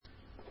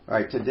All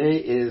right, today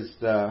is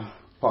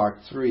part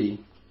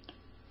 3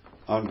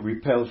 on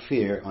Repel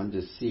Fear on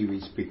this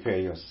series, Prepare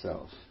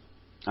Yourself.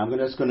 I'm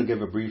just going to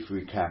give a brief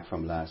recap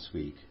from last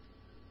week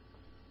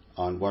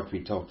on what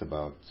we talked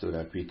about so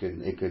that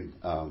it could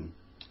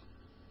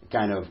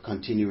kind of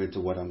continue into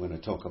what I'm going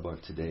to talk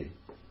about today.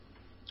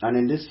 And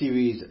in this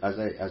series, as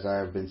I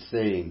have been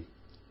saying,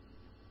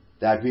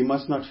 that we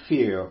must not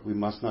fear, we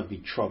must not be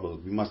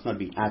troubled, we must not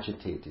be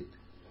agitated,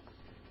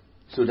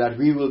 so that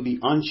we will be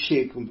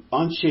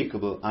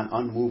unshakable and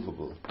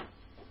unmovable,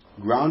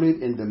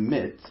 grounded in the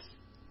midst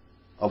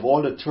of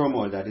all the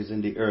turmoil that is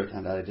in the earth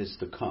and that is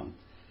to come.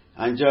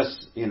 And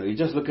you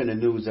just look in the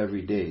news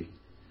every day,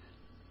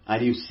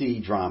 and you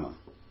see drama,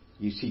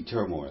 you see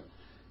turmoil.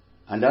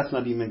 And that's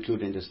not even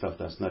including the stuff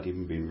that's not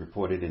even being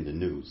reported in the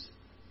news.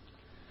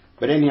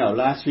 But anyhow,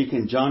 last week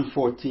in John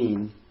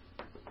 14,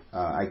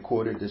 I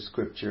quoted the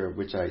scripture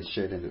which I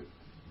shared in the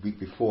week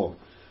before,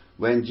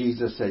 when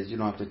Jesus says, you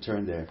don't have to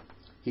turn there.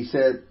 He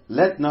said,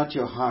 let not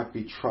your heart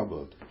be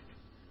troubled,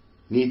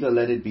 neither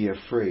let it be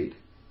afraid.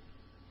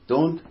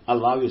 Don't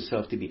allow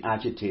yourself to be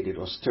agitated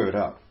or stirred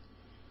up.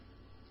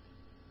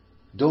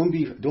 Don't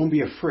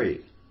be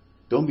afraid.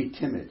 Don't be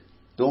timid.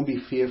 Don't be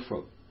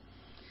fearful.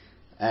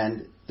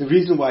 And the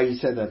reason why he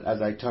said that,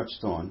 as I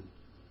touched on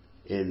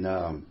in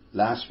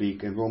last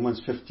week in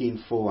Romans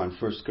 15:4 and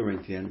 1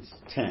 Corinthians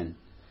 10,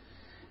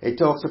 it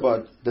talks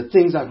about the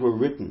things that were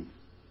written.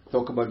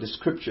 Talk about the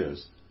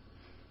scriptures,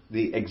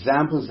 the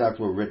examples that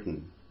were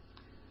written.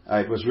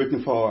 It was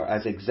written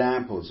as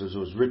examples. It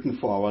was written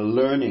for our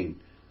learning,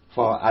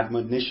 for our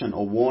admonition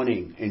or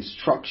warning,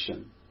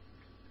 instruction.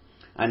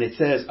 And it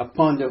says,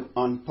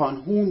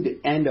 upon whom the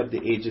end of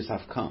the ages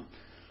have come.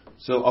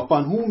 So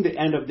upon whom the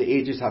end of the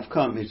ages have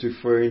come is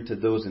referring to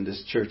those in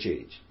this church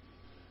age.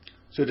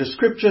 So the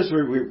scriptures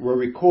were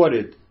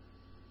recorded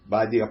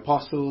by the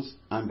apostles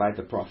and by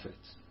the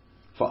prophets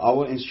for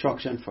our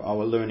instruction, for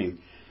our learning.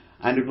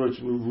 And it was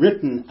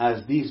written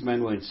as these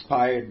men were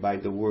inspired by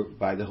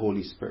the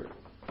Holy Spirit.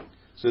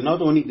 So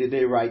not only did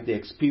they write their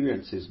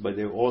experiences, but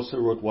they also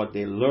wrote what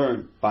they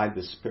learned by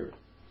the Spirit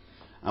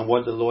and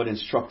what the Lord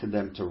instructed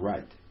them to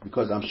write.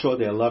 Because I'm sure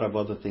there are a lot of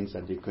other things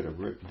that they could have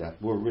written,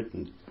 that were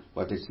written,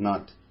 but it's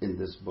not in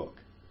this book,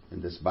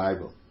 in this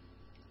Bible.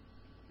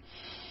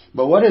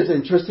 But what is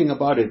interesting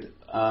about it,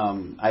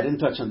 I didn't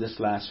touch on this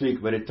last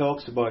week, but it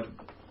talks about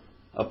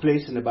a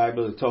place in the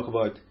Bible that talks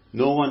about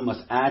no one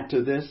must add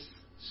to this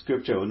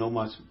scripture or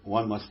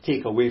one must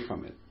take away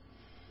from it.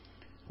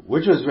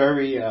 Which was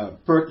very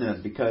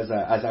pertinent because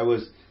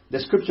the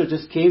scripture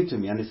just came to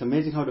me, and it's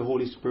amazing how the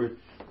Holy Spirit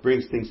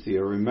brings things to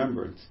your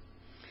remembrance.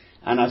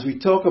 And as we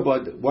talk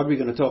about what we're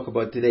going to talk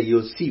about today,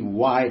 you'll see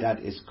why that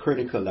is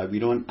critical, that we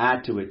don't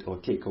add to it or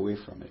take away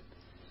from it.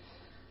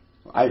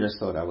 I just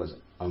thought that was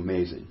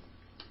amazing.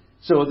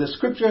 So the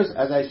scriptures,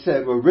 as I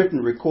said, were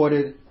written,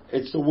 recorded.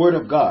 It's the Word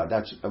of God.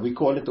 We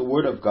call it the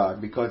Word of God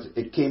because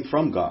it came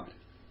from God.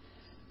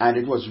 And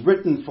it was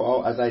written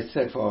for, as I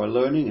said, for our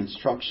learning,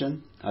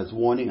 instruction, as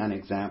warning and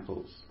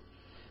examples.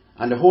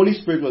 And the Holy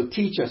Spirit will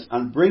teach us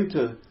and bring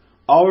to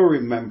our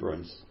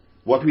remembrance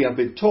what we have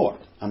been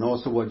taught and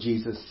also what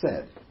Jesus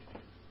said.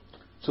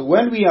 So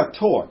when we are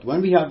taught,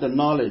 when we have the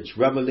knowledge,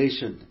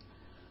 revelation,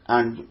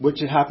 and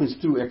which it happens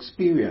through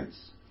experience,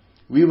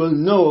 we will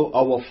know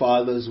our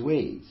Father's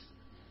ways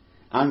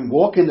and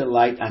walk in the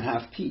light and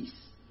have peace.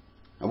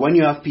 And when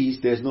you have peace,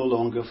 there's no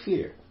longer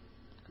fear.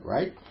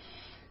 Right?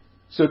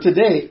 So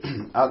today,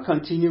 I'll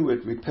continue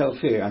with Repel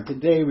Fear, and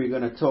today we're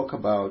going to talk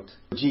about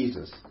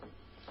Jesus.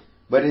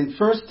 But in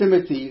 1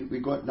 Timothy,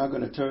 we're not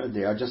going to turn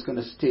there. I'm just going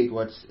to state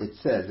what it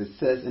says. It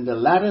says, in the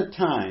latter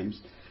times,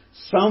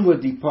 some will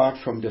depart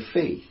from the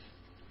faith,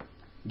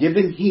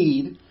 giving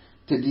heed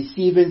to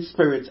deceiving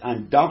spirits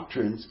and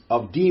doctrines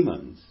of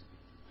demons.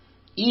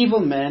 Evil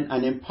men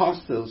and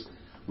impostors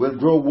will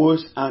grow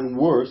worse and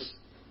worse,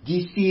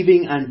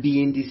 deceiving and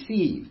being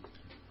deceived.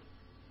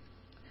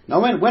 Now,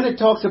 when it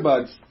talks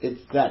about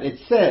it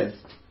says,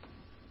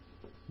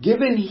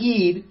 giving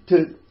heed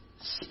to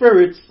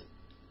spirits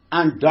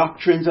and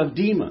doctrines of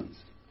demons.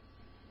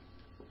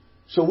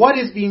 So what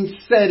is being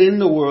said in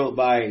the world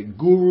by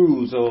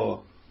gurus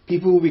or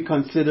people who we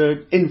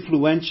consider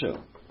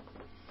influential?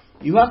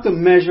 You have to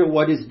measure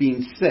what is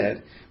being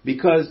said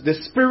because the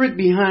spirit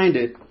behind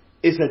it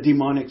is a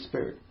demonic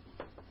spirit.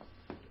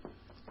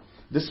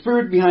 The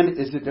spirit behind it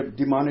is a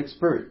demonic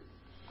spirit.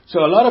 So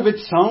a lot of it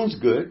sounds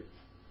good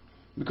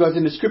because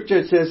in the scripture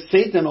it says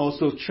Satan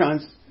also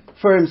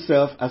transfer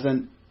himself as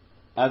an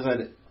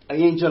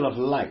angel of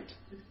light.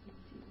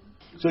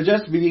 So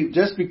just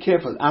be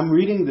careful. I'm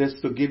reading this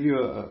to give you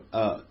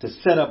to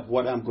set up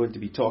what I'm going to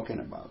be talking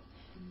about.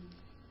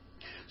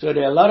 So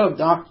there are a lot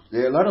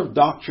of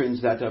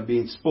doctrines that are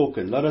being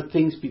spoken. A lot of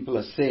things people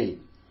are saying.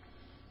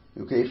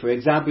 Okay, for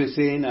example,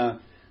 saying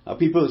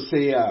people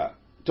say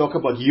talk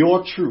about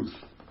your truth.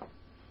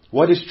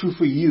 What is true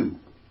for you?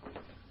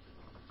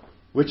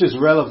 Which is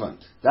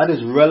relevant. That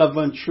is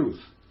relevant truth.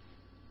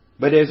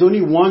 But there's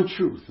only one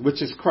truth,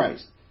 which is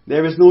Christ.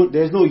 There's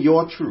no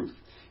your truth.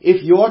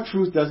 If your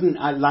truth doesn't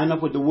line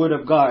up with the Word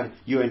of God,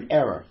 you're in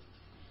error.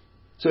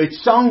 So it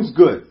sounds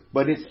good,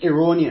 but it's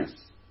erroneous.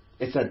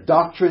 It's a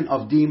doctrine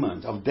of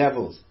demons, of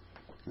devils.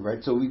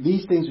 Right? So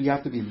these things we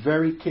have to be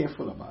very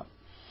careful about.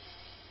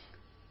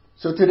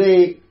 So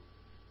today,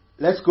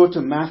 let's go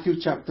to Matthew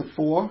chapter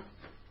 4.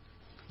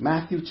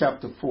 Matthew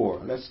chapter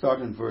 4. Let's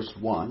start in verse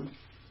 1.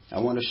 I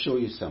want to show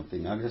you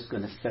something. I'm just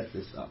going to set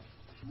this up.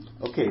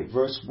 Okay,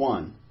 verse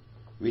 1.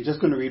 We're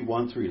just going to read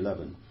 1 through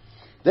 11.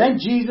 Then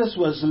Jesus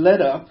was led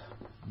up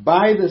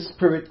by the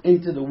Spirit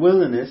into the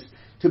wilderness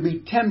to be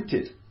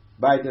tempted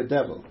by the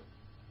devil.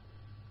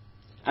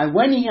 And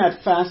when he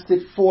had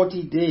fasted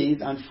 40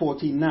 days and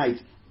 40 nights,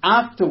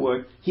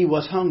 afterward he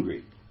was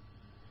hungry.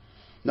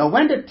 Now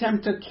when the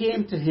tempter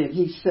came to him,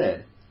 he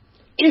said,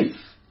 "If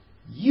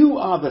you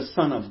are the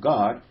Son of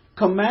God,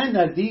 command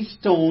that these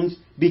stones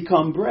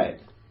become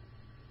bread."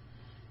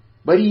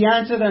 But he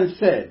answered and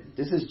said,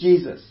 this is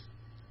Jesus,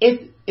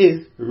 "It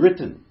is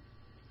written,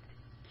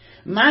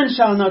 man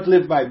shall not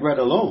live by bread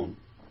alone,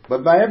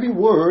 but by every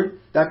word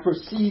that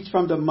proceeds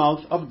from the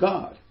mouth of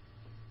God."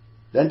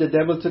 Then the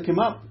devil took him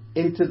up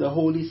into the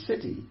holy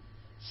city,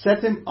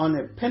 set him on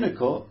a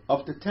pinnacle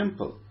of the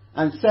temple,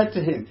 and said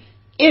to him,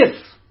 "If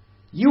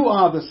you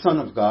are the Son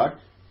of God,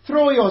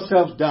 throw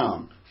yourself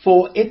down,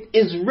 for it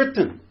is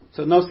written."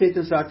 So now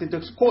Satan started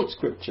to quote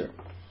scripture.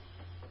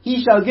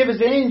 "He shall give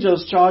his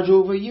angels charge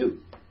over you,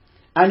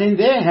 and in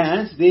their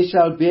hands they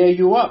shall bear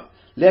you up,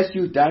 lest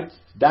you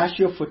dash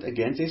your foot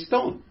against a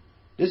stone."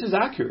 This is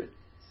accurate.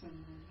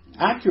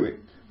 Accurate.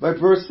 But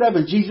verse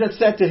 7, Jesus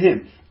said to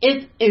him,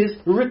 "It is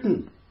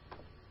written."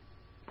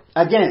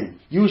 Again,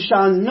 "You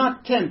shall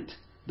not tempt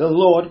the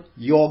Lord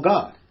your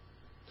God."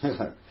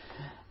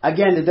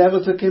 Again, the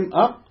devil took him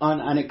up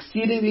on an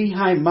exceedingly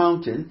high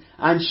mountain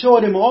and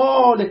showed him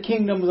all the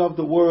kingdoms of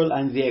the world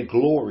and their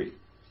glory.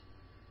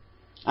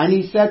 And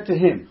he said to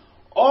him,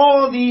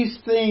 "All these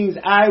things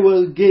I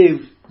will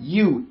give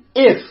you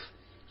if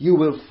you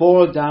will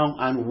fall down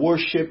and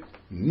worship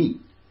me."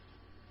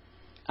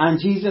 And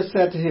Jesus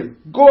said to him,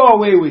 "Go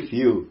away with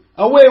you,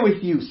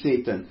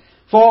 Satan,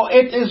 for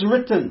it is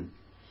written,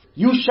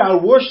 you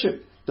shall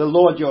worship the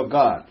Lord your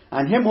God,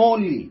 and him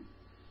only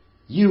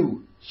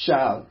you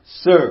shall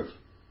serve."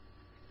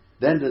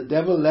 Then the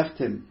devil left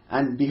him,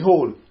 and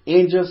behold,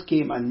 angels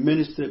came and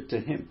ministered to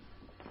him.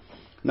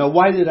 Now,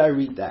 why did I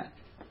read that?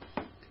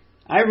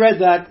 I read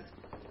that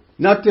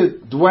not to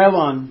dwell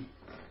on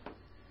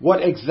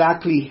what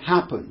exactly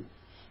happened,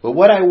 but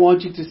what I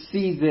want you to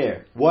see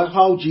there,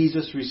 how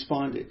Jesus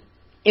responded.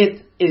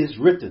 It is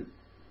written.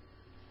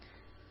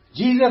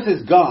 Jesus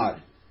is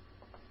God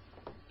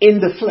in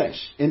the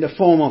flesh, in the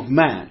form of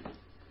man.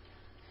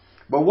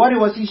 But what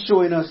was he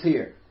showing us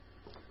here?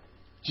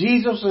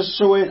 Jesus was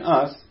showing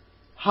us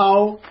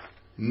how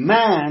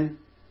man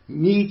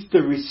needs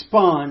to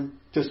respond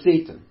to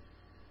Satan.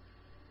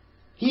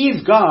 He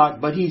is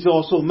God, but he's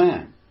also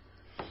man.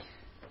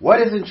 What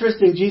is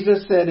interesting,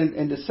 Jesus said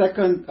in the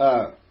second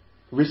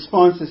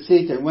response to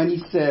Satan, when he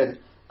said,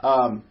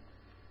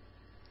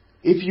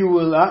 if you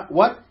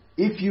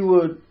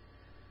will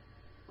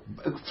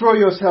throw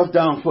yourself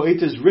down, for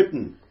it is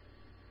written,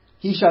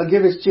 he shall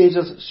give his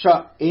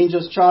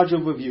angels charge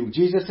over you.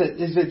 Jesus said,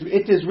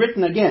 it is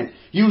written again,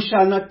 you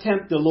shall not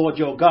tempt the Lord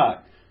your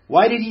God.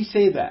 Why did he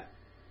say that?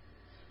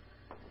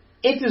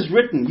 It is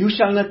written, you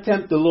shall not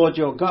tempt the Lord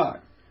your God.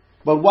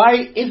 But why,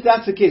 if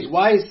that's the case,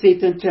 why is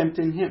Satan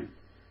tempting him?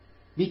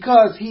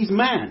 Because he's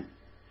man.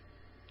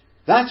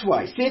 That's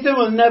why. Satan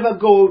will never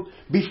go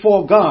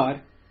before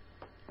God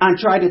and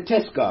try to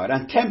test God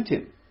and tempt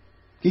him,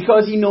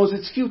 because he knows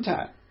it's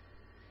futile.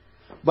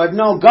 But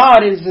now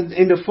God is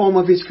in the form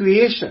of his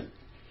creation.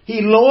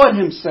 He lowered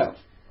himself.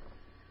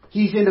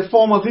 He's in the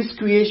form of his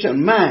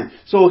creation, man.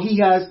 So he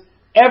has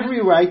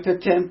every right to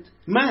tempt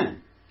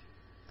man.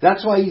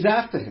 That's why he's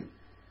after him.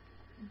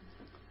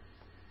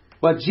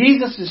 But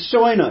Jesus is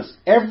showing us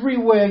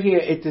everywhere here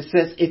it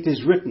says it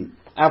is written.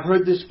 I've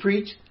heard this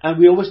preached, and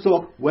we always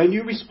talk, when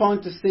you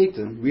respond to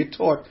Satan, we're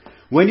taught,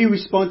 when you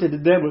respond to the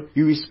devil,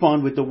 you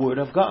respond with the word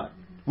of God,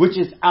 which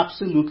is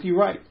absolutely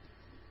right.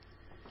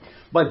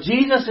 But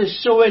Jesus is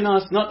showing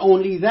us not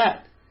only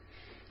that,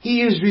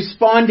 he is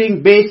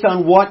responding based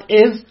on what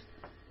is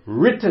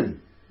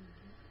written.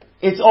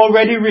 It's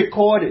already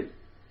recorded.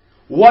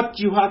 What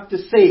you have to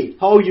say,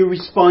 how you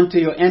respond to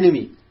your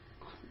enemy.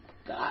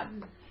 God,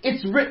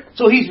 it's written.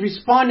 So he's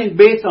responding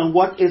based on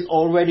what is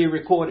already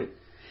recorded.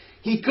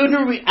 He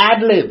couldn't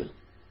ad-lib.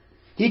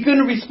 He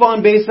couldn't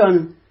respond based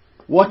on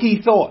what he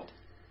thought.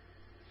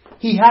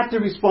 He had to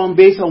respond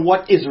based on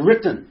what is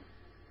written.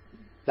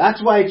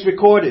 That's why it's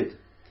recorded.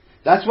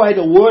 That's why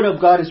the Word of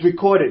God is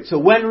recorded. So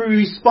when we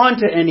respond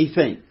to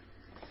anything,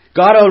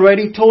 God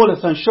already told us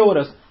and showed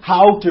us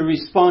how to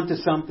respond to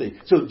something.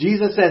 So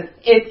Jesus said,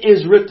 it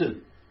is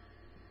written.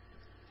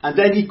 And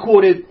then he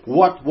quoted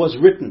what was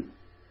written.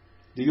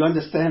 Do you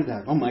understand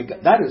that? Oh my God.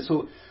 That is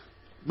so.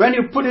 When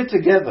you put it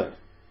together,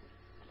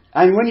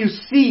 and when you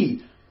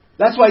see,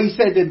 that's why he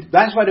said,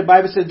 that's why the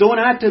Bible says, don't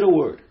add to the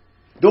Word.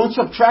 Don't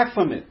subtract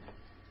from it.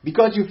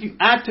 Because if you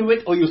add to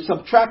it or you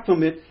subtract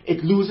from it,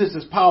 it loses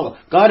its power.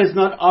 God is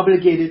not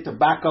obligated to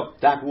back up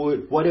that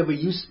word, whatever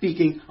you're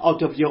speaking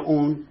out of your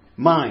own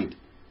mind.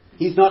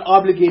 He's not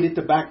obligated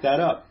to back that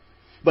up.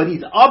 But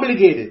He's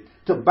obligated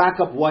to back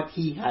up what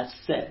He has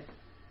said.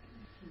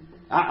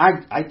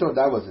 I thought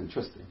that was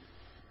interesting.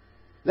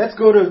 Let's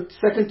go to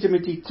 2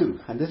 Timothy 2.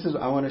 And this is,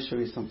 I want to show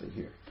you something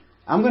here.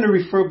 I'm going to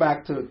refer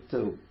back to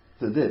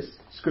this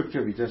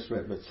scripture we just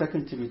read, but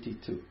 2 Timothy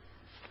 2.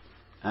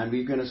 And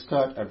we're going to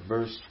start at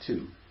verse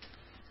 2.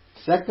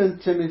 2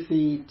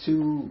 Timothy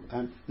 2,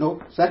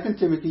 2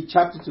 Timothy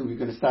chapter 2, we're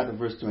going to start at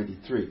verse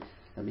 23.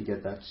 Let me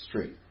get that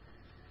straight.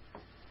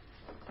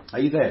 Are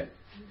you there?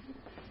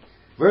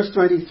 Verse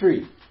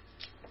 23.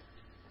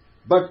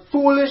 But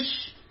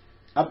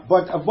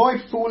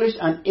avoid foolish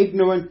and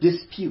ignorant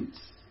disputes,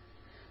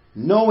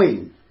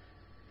 knowing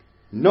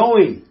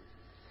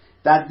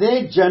that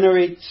they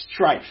generate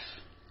strife.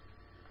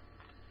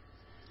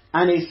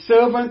 And a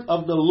servant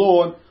of the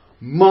Lord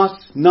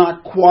must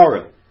not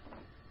quarrel,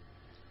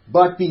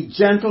 but be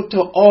gentle to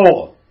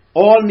all.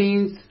 All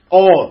means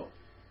all.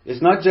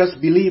 It's not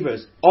just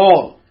believers.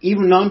 All,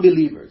 even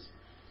non-believers.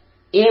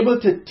 Able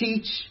to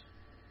teach,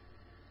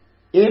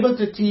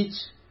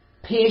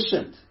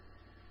 patient,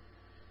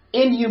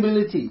 in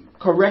humility,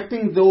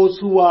 correcting those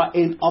who are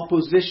in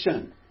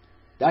opposition.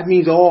 That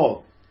means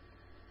all.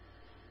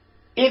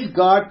 If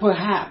God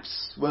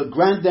perhaps will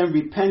grant them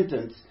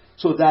repentance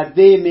so that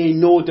they may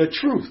know the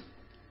truth.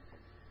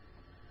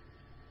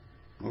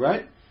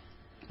 Alright?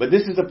 But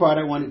this is the part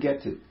I want to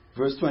get to.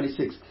 Verse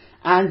 26.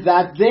 And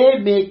that they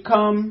may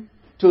come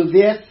to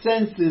their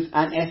senses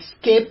and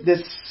escape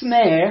the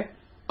snare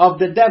of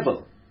the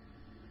devil,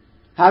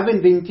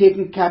 having been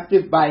taken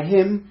captive by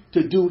him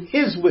to do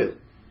his will.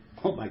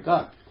 Oh my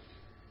God.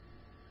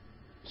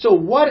 So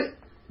what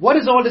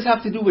does all this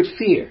have to do with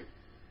fear?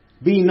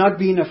 Not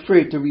being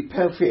afraid, to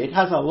repel fear. It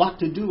has a lot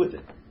to do with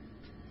it.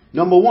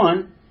 Number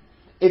one,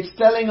 it's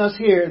telling us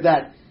here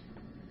that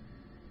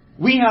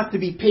we have to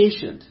be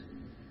patient,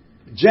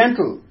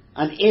 gentle,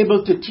 and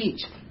able to teach.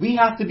 We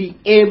have to be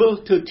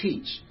able to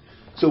teach.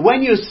 So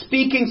when you're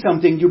speaking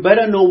something, you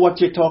better know what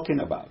you're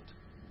talking about.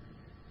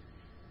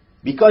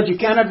 Because you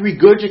cannot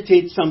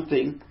regurgitate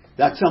something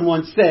that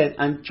someone said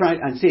and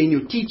saying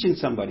you're teaching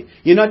somebody.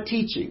 You're not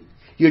teaching.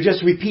 You're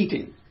just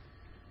repeating.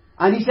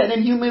 And he said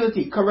in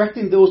humility,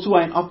 correcting those who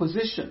are in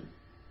opposition.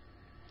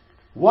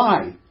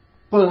 Why?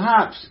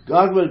 Perhaps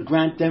God will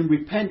grant them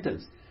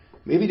repentance.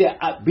 Maybe they're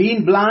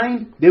being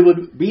blind, they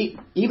will be,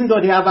 even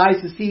though they have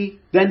eyes to see,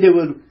 then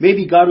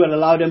maybe God will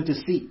allow them to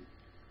see.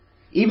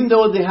 Even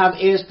though they have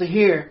ears to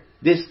hear,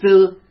 they're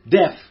still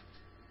deaf.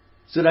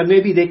 So that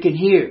maybe they can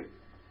hear.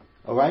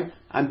 Alright?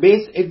 And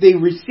if they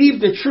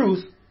receive the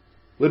truth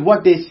with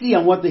what they see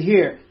and what they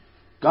hear,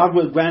 God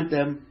will grant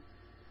them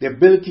the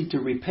ability to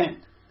repent.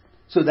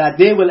 So that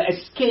they will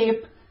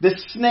escape the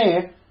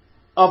snare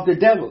of the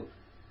devil.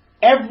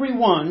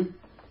 Everyone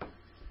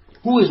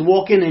who is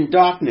walking in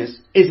darkness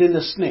is in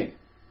the snare.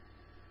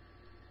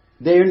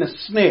 They're in the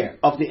snare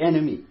of the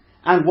enemy.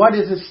 And what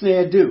does the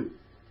snare do?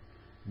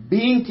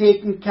 Being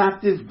taken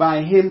captive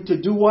by him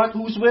to do what?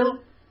 Whose will?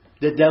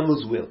 The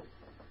devil's will.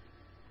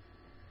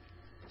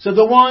 So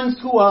the ones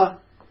who are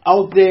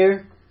out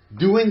there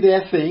doing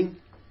their thing,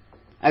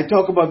 I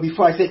talked about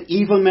before, I said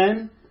evil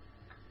men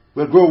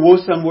will grow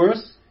worse and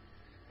worse.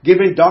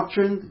 Giving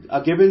doctrine,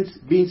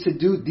 being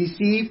seduced,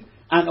 deceived,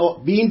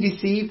 and being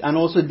deceived and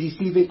also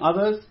deceiving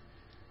others.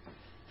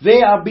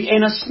 They are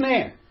in a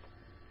snare.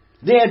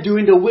 They are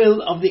doing the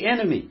will of the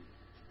enemy.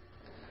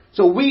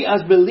 So we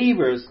as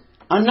believers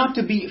are not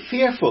to be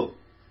fearful.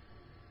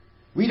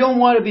 We don't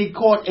want to be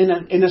caught in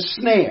a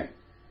snare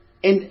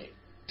and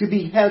to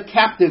be held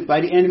captive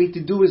by the enemy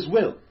to do his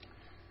will.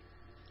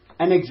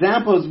 And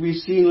examples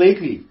we've seen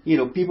lately,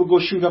 people go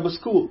shoot up a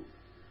school.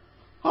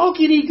 How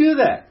can he do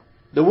that?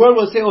 The world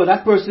will say, oh,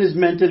 that person is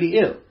mentally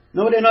ill.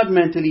 No, they're not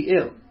mentally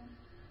ill.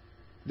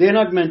 They're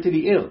not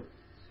mentally ill.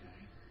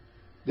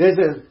 There's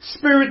a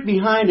spirit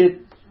behind it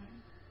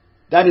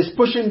that is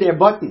pushing their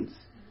buttons.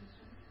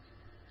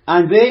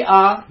 And they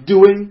are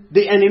doing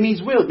the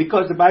enemy's will.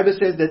 Because the Bible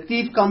says the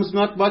thief comes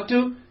not but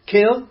to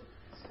kill,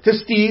 to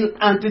steal,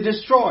 and to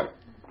destroy.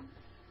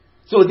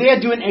 So they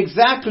are doing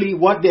exactly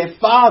what their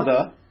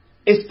father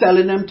is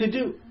telling them to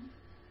do.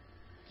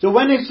 So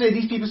when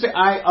these people say,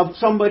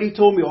 somebody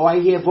told me,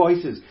 I hear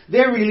voices.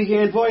 They're really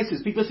hearing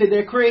voices. People say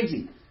they're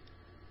crazy.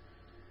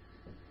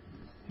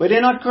 But they're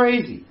not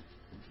crazy.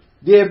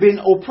 They have been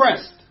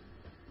oppressed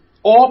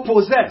or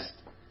possessed,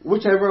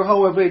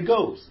 however it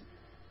goes.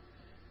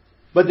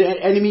 But the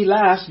enemy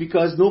laughs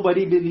because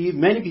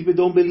many people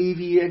don't believe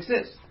he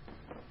exists.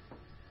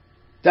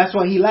 That's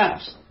why he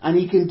laughs. And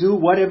he can do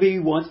whatever he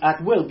wants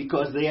at will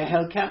because they are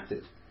held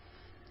captive.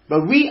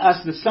 But we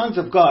as the sons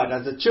of God,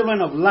 as the children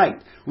of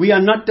light, we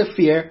are not to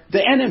fear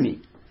the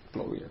enemy.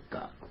 Glory to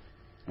God.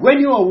 When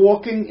you are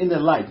walking in the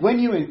light, when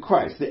you're in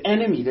Christ, the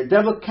enemy, the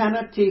devil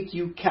cannot take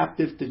you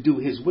captive to do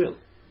his will.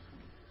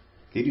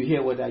 Did you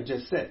hear what I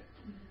just said?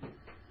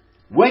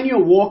 When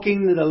you're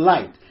walking in the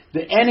light,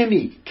 The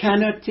enemy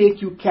cannot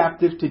take you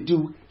captive to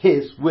do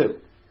his will.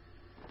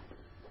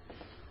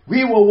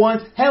 We were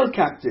once held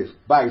captive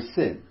by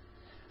sin,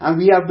 and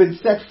we have been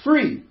set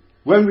free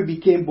when we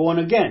became born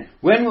again.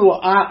 When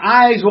our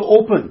eyes were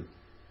open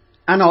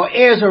and our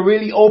ears were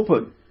really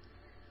open,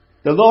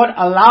 the Lord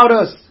allowed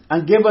us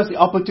and gave us the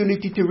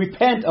opportunity to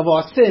repent of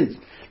our sins.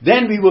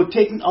 Then we were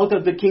taken out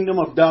of the kingdom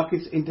of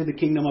darkness into the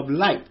kingdom of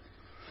light.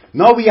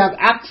 Now we have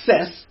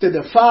access to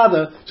the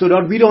Father so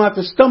that we don't have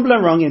to stumble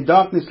around in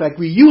darkness like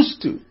we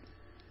used to.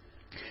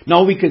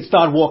 Now we can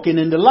start walking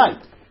in the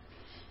light.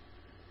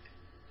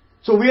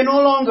 So we are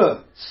no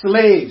longer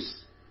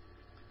slaves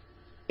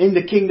in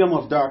the kingdom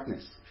of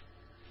darkness.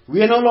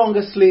 We are no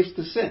longer slaves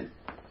to sin.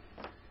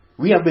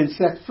 We have been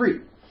set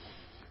free.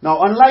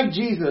 Now, unlike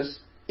Jesus,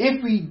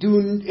 if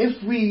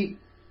we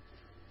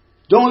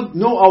don't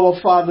know our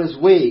Father's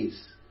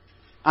ways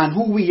and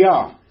who we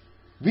are,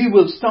 we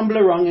will stumble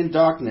around in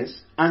darkness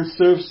and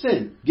serve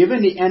sin,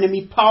 giving the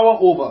enemy power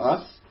over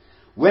us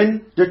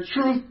when the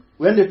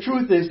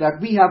truth is that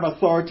we have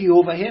authority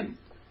over him.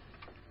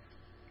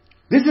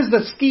 This is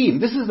the scheme.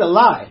 This is the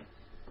lie.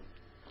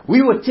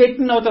 We were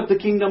taken out of the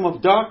kingdom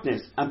of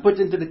darkness and put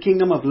into the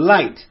kingdom of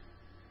light.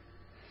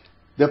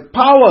 The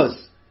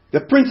powers,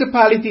 the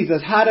principalities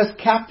that had us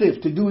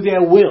captive to do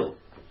their will,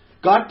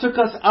 God took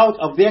us out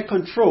of their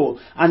control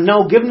and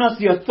now given us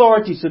the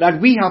authority so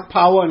that we have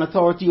power and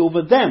authority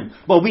over them.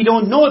 But we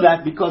don't know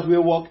that because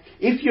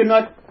if you're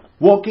not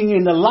walking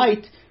in the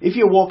light, if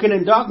you're walking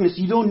in darkness,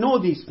 you don't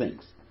know these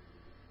things.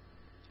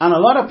 And a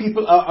lot of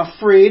people are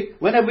afraid,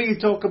 whenever you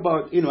talk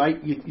about,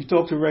 you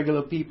talk to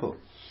regular people.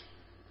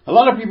 A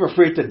lot of people are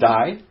afraid to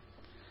die.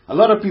 A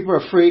lot of people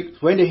are afraid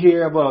when they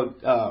hear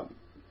about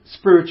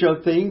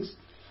spiritual things.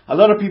 A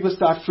lot of people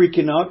start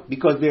freaking out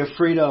because they're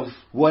afraid of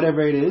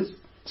whatever it is,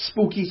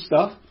 spooky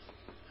stuff.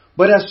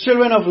 But as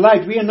children of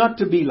light, we are not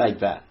to be like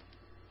that.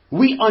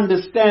 We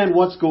understand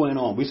what's going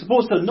on. We're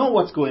supposed to know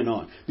what's going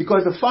on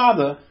because the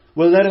Father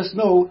will let us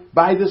know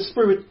by the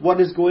Spirit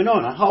what is going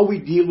on and how we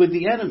deal with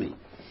the enemy.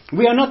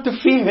 We are not to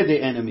fear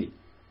the enemy.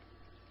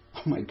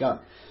 Oh my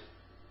God.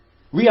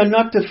 We are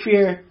not to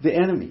fear the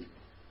enemy.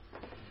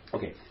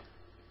 Okay.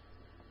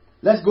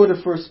 Let's go to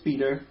 1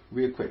 Peter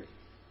real quick.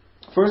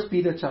 1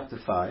 Peter chapter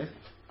 5.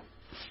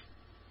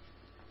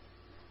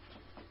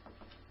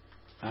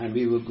 And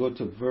we will go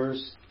to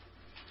verse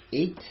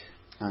 8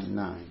 and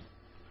 9.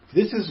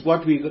 This is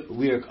what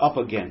we are up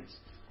against.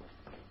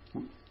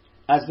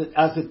 As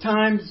the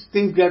times,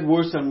 things get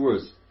worse and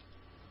worse.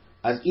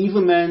 As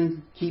evil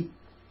men keep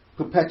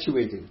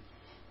perpetuating.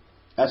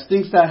 As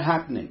things start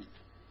happening.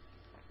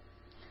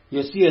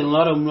 You see a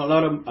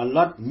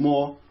lot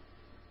more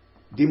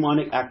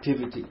demonic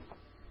activity.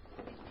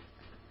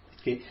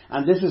 Okay,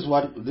 and this is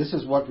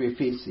what we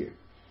face here.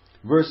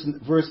 Verse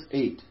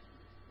 8.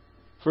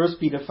 1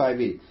 Peter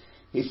 5:8.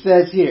 It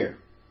says here,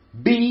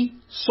 be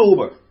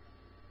sober.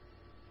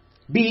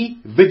 Be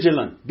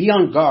vigilant. Be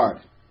on guard.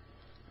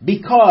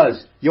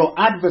 Because your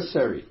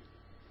adversary,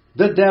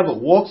 the devil,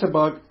 walks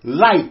about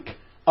like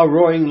a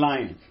roaring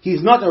lion.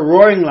 He's not a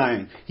roaring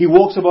lion. He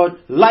walks about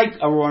like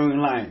a roaring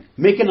lion,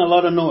 making a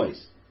lot of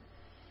noise.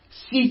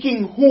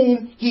 Seeking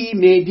whom he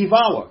may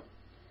devour.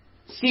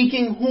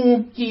 Seeking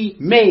whom he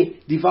may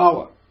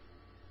devour.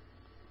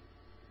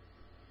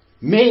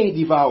 May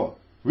devour.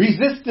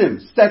 Resist him,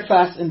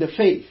 steadfast in the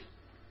faith.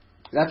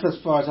 That's as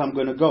far as I'm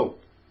going to go.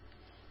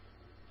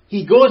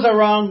 He goes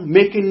around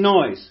making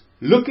noise,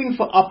 looking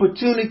for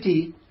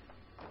opportunity,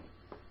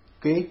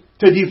 to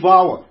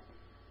devour.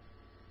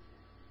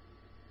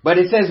 But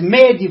it says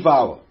may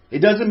devour. It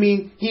doesn't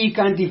mean he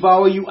can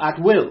devour you at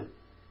will.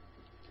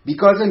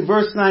 Because in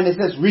verse 9 it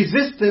says,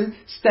 resist him,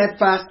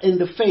 steadfast in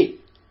the faith.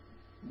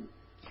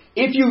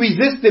 If you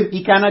resist him,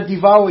 he cannot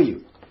devour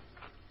you.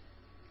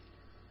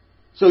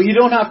 So you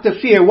don't have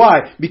to fear.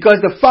 Why? Because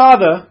the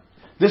Father,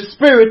 the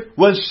Spirit,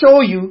 will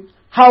show you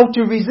how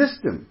to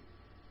resist him.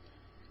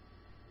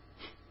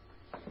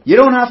 You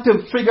don't have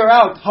to figure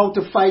out how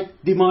to fight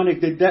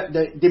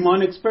the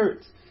demonic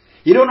spirits.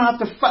 You don't have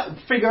to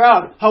figure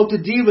out how to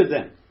deal with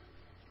them.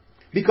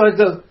 Because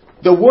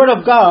the Word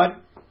of God,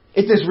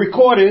 it is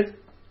recorded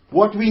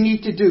what we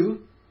need to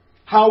do,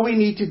 how we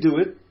need to do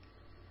it,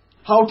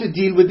 how to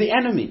deal with the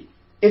enemy.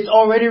 It's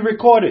already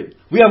recorded.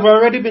 We have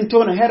already been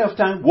told ahead of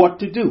time what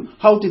to do,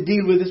 how to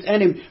deal with this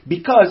enemy.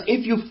 Because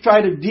if you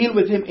try to deal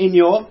with him in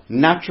your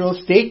natural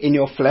state, in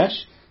your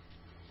flesh,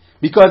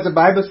 because the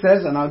Bible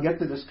says, and I'll get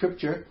to the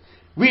scripture,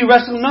 we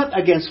wrestle not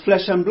against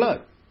flesh and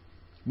blood,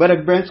 but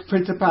against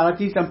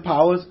principalities and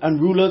powers and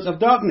rulers of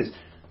darkness.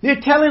 They're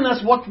telling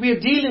us what we're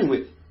dealing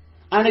with.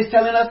 And it's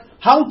telling us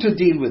how to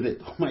deal with it.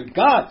 Oh my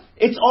God.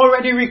 It's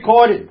already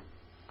recorded.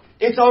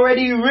 It's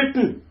already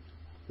written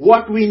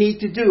what we need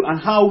to do and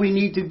how we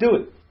need to do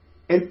it.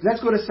 And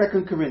let's go to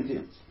 2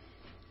 Corinthians.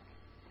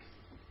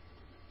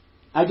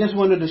 I just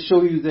wanted to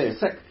show you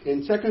this.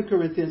 In 2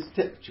 Corinthians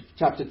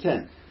chapter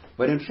 10.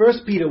 But in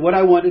 1 Peter, what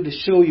I wanted to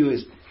show you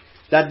is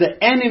that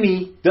the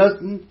enemy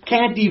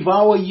can't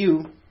devour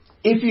you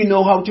if you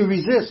know how to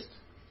resist.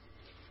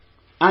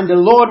 And the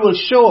Lord will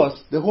show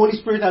us, the Holy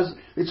Spirit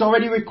it's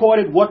already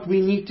recorded what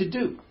we need to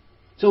do.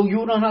 So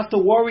you don't have to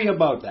worry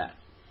about that.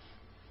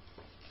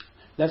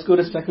 Let's go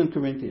to 2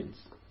 Corinthians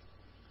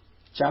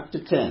chapter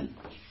 10,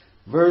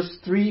 verse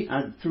 3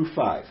 and through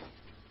 5.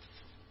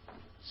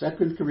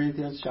 2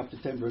 Corinthians chapter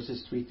 10,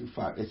 verses 3 to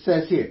 5. It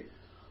says here,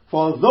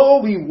 "For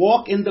though we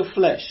walk in the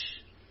flesh,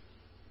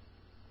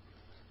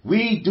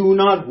 we do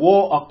not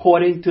war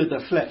according to the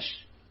flesh."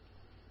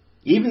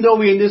 Even though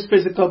we're in this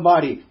physical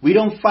body, we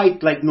don't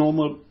fight like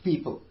normal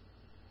people.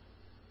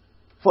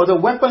 "For the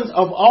weapons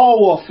of our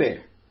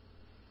warfare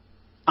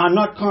are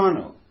not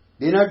carnal.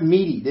 They're not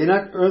meaty. They're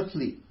not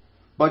earthly.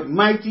 But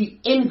mighty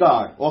in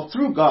God," or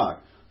through God,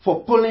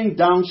 "for pulling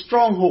down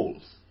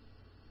strongholds.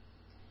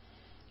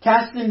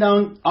 Casting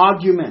down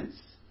arguments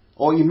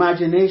or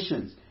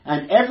imaginations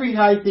and every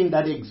high thing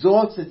that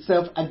exalts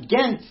itself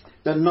against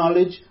the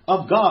knowledge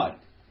of God.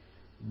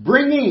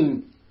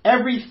 Bringing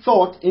every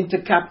thought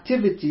into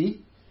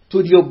captivity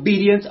to the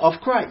obedience of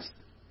Christ."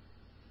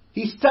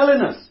 He's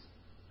telling us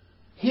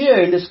here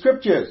in the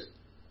scriptures.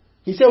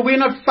 He said we're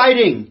not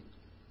fighting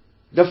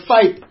the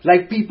fight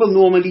like people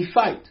normally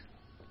fight.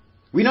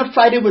 We're not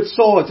fighting with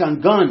swords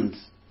and guns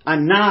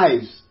and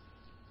knives.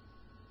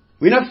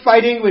 We're not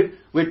fighting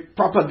with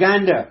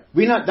propaganda.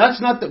 We're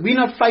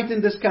not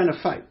fighting this kind of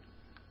fight.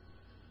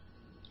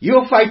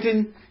 You're trying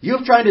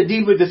to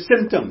deal with the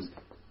symptoms.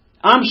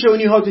 I'm showing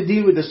you how to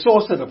deal with the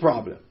source of the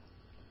problem.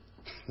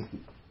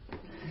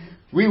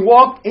 We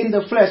walk in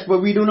the flesh,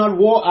 but we do not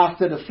war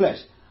after the flesh.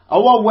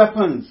 Our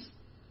weapons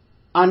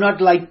are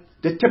not like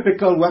the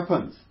typical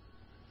weapons,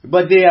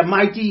 but they are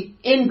mighty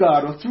in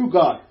God or through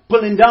God,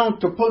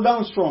 to pull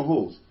down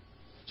strongholds.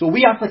 So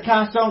we have to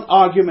cast down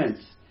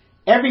arguments,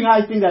 every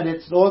high thing that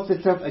exalts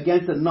itself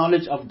against the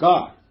knowledge of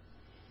God,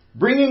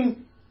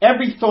 bringing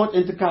every thought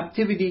into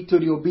captivity to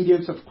the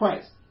obedience of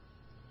Christ.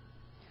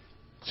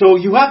 So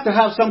you have to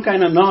have some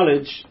kind of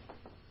knowledge.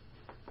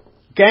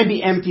 You can't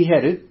be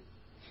empty-headed.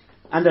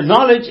 And the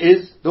knowledge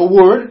is the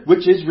word,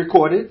 which is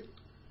recorded.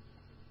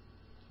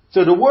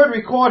 So the word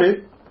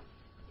recorded,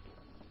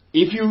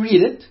 if you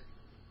read it,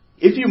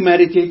 if you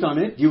meditate on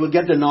it, you will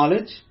get the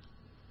knowledge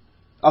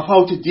of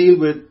how to deal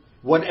with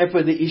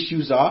whatever the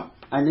issues are.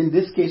 And in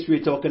this case,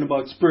 we're talking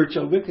about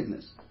spiritual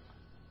wickedness.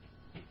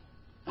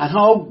 And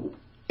how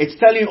it's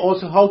telling you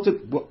also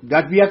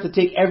that we have to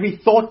take every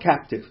thought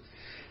captive.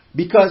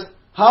 Because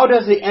how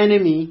does the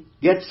enemy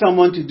get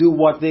someone to do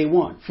what they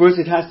want? First,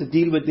 it has to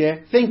deal with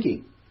their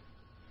thinking.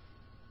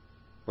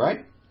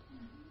 Right?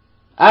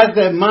 As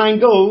the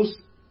mind goes,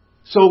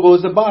 so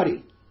goes the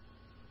body.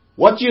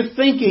 What you're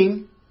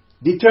thinking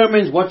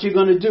determines what you're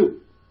going to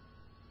do.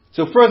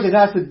 So first,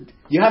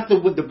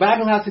 the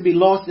battle has to be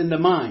lost in the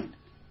mind.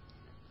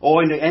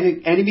 Or in the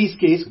enemy's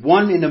case,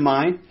 one in the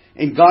mind.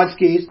 In God's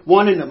case,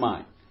 one in the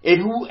mind.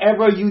 And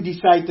whoever you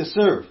decide to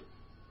serve.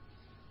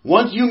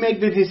 Once you make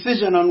the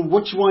decision on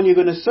which one you're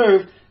going to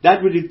serve,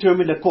 that will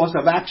determine the course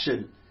of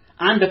action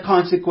and the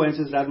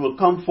consequences that will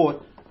come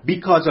forth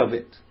because of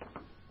it.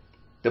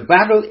 The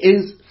battle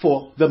is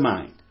for the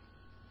mind.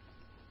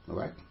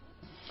 Alright?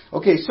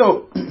 Okay,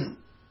 so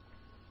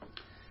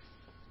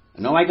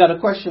now I got a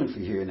question for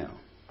you here now.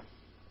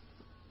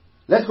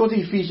 Let's go to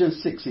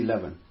Ephesians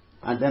 6:11,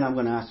 and then I'm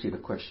going to ask you the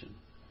question.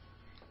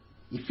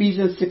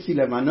 Ephesians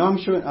 6:11. I know I'm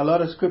showing a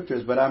lot of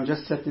scriptures, but I'm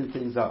just setting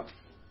things up.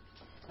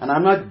 And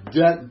I'm not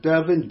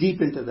delving deep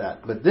into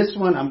that. But this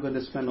one I'm going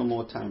to spend no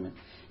more time in.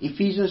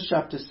 Ephesians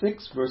chapter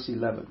 6, verse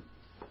 11.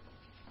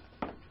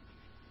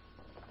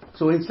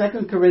 So in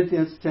 2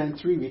 Corinthians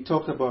 10:3, we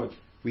talked about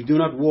we do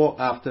not war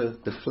after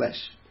the flesh.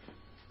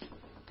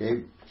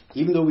 Okay?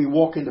 Even though we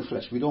walk in the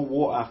flesh, we don't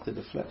war after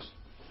the flesh.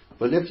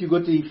 But if you go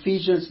to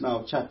Ephesians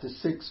now, chapter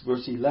 6,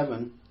 verse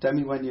 11, tell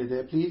me when you're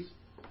there, please.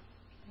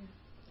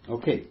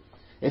 Okay.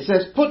 It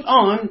says, "Put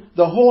on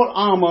the whole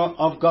armor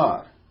of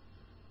God,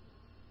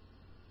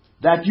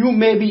 that you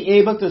may be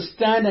able to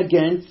stand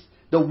against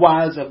the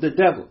wiles of the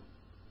devil.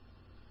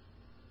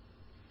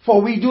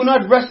 For we do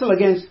not wrestle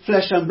against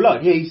flesh and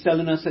blood." Here he's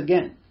telling us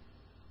again.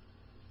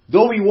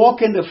 Though we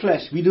walk in the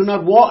flesh, we do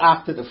not war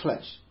after the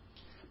flesh.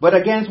 But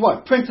against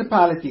what?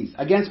 Principalities,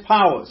 against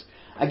powers,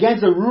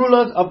 against the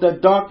rulers of the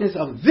darkness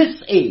of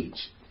this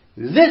age,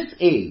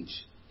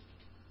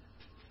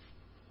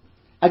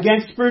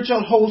 against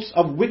spiritual hosts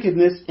of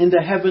wickedness in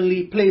the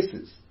heavenly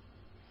places.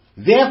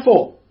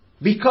 Therefore,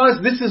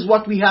 because this is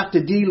what we have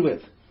to deal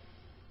with,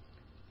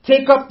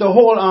 take up the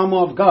whole armor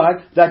of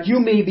God, that you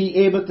may be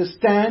able to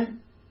stand,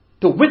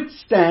 to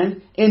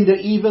withstand in the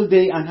evil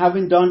day, and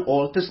having done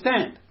all to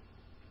stand.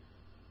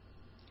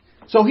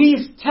 So he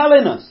is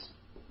telling us,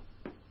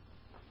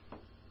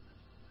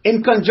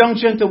 in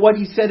conjunction to what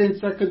he said in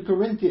 2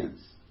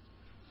 Corinthians,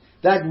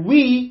 that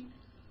we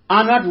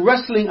are not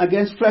wrestling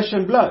against flesh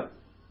and blood.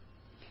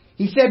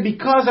 He said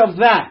because of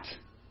that,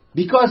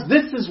 because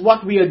this is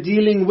what we are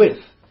dealing with,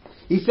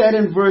 he said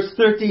in verse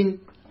 13,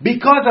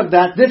 because of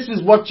that, this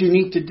is what you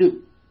need to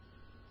do.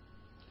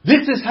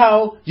 This is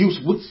how you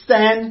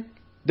withstand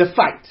the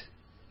fight,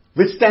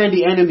 withstand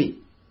the enemy.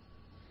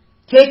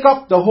 Take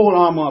up the whole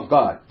armor of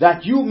God,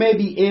 that you may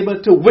be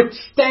able to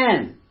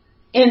withstand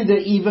in the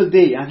evil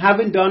day, and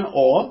having done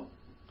all,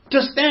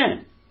 to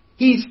stand.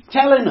 He's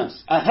telling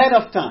us ahead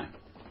of time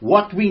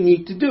what we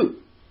need to do.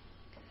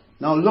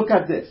 Now look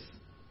at this.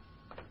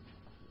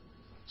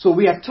 So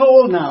we are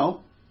told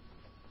now,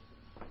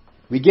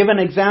 we give an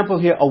example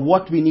here of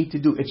what we need to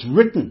do. It's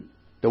written.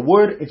 The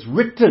word, it's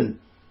written.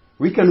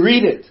 We can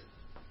read it.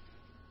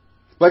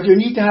 But you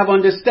need to have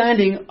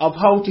understanding of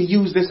how to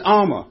use this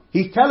armor.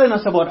 He's telling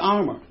us about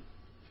armor.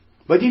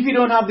 But if you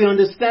don't have the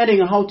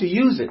understanding of how to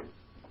use it,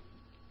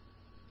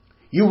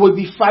 you will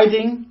be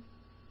fighting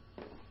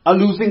a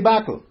losing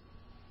battle.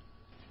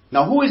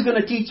 Now who is going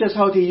to teach us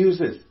how to use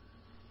this?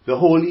 The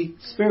Holy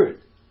Spirit.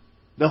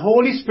 The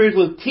Holy Spirit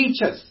will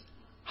teach us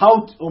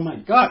how to, oh my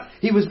God,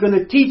 He was going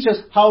to teach us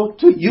how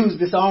to use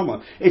this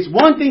armor. It's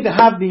one thing to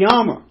have the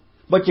armor,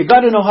 but you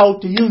got to know how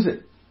to use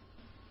it.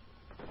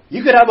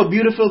 You could have a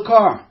beautiful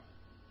car,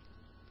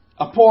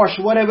 a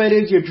Porsche, whatever it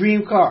is, your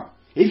dream car.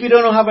 If you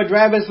don't have a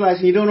driver's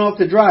license, you don't know how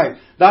to drive,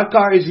 that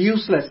car is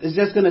useless. It's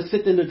just going to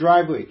sit in the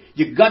driveway.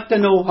 You got to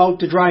know how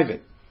to drive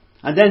it.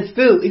 And then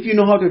still, if you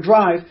know how to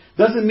drive,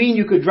 doesn't mean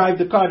you could drive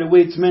the car the way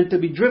it's meant to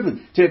be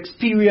driven, to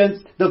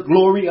experience the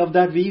glory of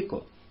that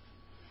vehicle.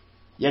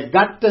 You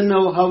got to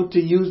know how to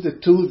use the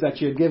tools that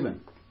you're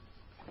given.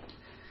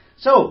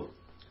 So,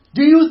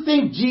 do you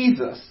think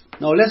Jesus...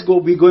 Now let's go,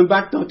 we're going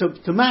back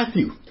to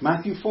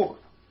Matthew 4.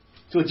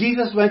 So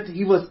Jesus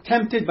he was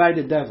tempted by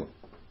the devil.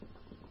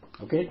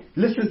 Okay,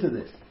 listen to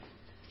this.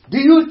 Do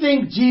you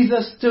think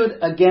Jesus stood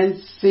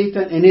against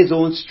Satan in his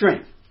own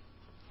strength?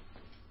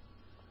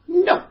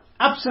 No,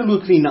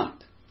 absolutely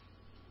not.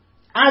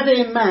 As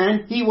a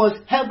man, he was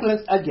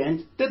helpless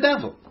against the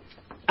devil.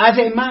 As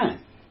a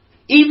man.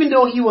 Even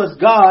though he was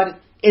God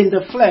in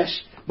the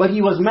flesh, but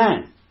he was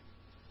man.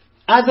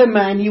 As a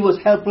man, he was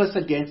helpless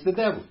against the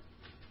devil.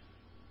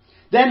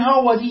 Then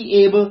how was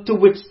he able to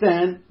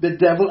withstand the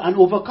devil and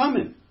overcome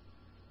him?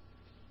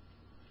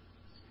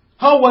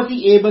 How was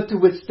he able to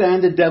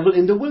withstand the devil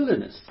in the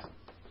wilderness?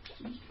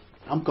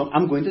 I'm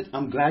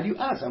glad you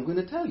asked. I'm going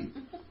to tell you.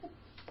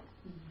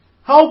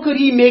 How could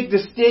he make the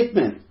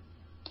statement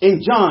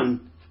in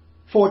John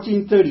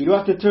 14:30? You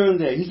have to turn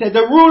there. He said,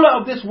 the ruler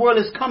of this world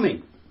is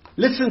coming.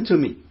 Listen to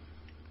me.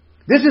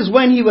 This is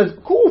when he was,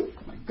 oh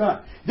my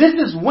God. This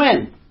is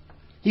when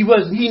he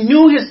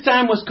knew his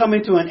time was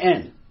coming to an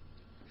end.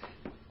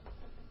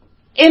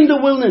 In the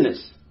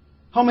wilderness.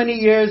 How many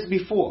years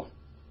before?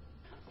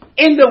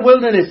 In the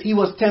wilderness, he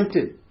was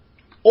tempted.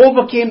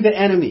 Overcame the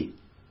enemy.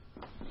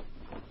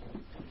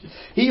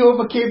 He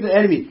overcame the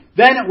enemy.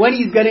 Then when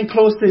he's getting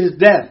close to his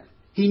death,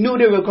 he knew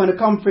they were going to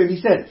come for him.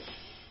 He said,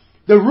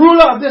 the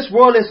ruler of this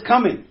world is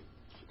coming,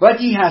 but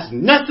he has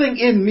nothing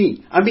in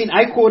me.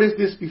 I quoted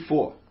this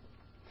before.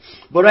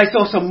 But I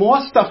saw some more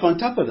stuff on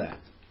top of that.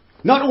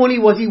 Not only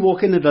was he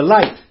walking in the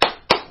light,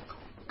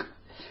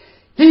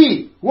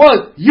 he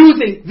was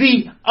using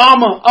the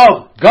armor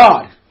of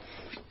God.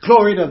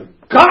 Glory to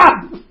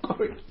God.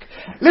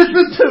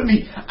 Listen to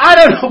me. I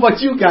don't know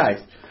about you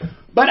guys,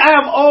 but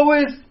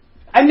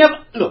I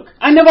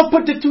never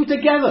put the two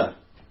together.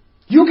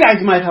 You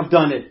guys might have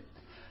done it.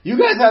 You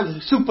guys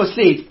have super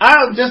sage.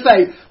 I'm just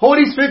like,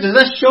 Holy Spirit is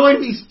just showing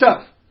me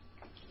stuff.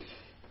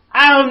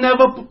 I'll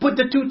never put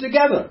the two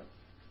together.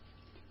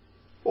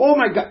 Oh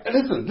my God.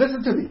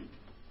 Listen to me.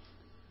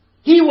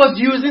 He was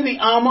using the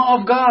armor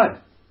of God.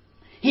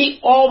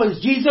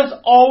 Jesus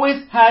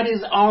always had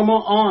his armor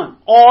on.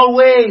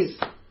 Always.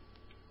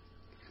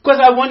 Because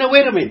I wonder,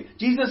 wait a minute.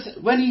 Jesus,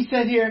 when he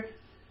said here,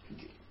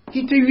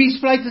 he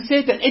replied to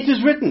Satan, it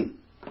is written,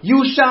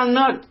 you shall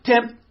not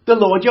tempt the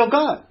Lord your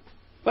God.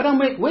 But I'm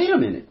like, wait a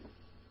minute.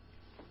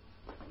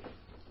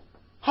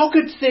 How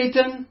could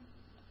Satan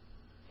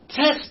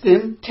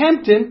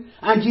tempt him,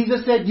 and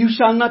Jesus said, you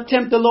shall not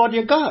tempt the Lord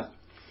your God?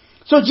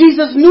 So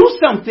Jesus knew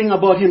something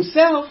about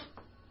himself.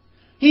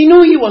 He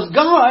knew he was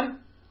God,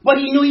 but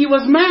he knew he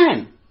was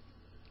man.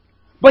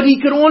 But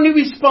he could only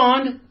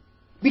respond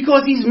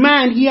because he's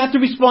man. He had to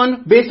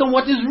respond based on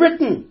what is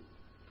written.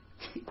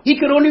 He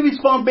could only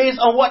respond based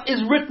on what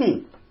is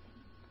written.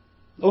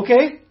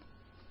 Okay?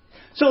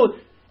 So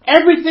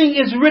everything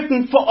is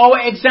written for our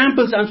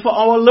examples and for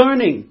our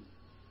learning.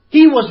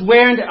 He was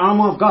wearing the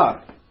armor of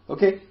God.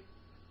 Okay?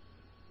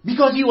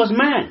 Because he was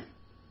man.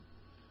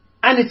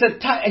 And it's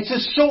to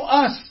show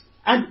us.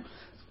 And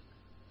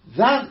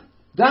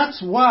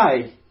that's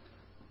why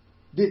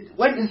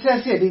when it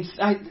says here,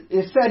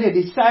 the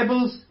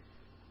disciples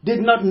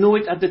did not know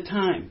it at the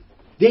time.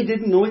 They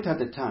didn't know it at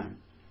the time.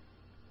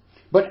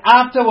 But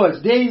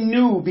afterwards, they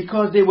knew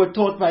because they were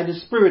taught by the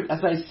Spirit,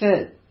 as I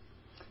said.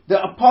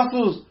 The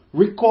apostles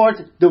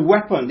record the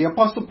weapon. The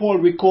Apostle Paul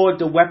recorded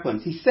the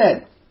weapons. He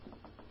said,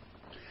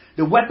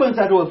 the weapons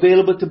that were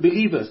available to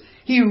believers.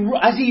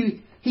 As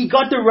he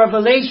got the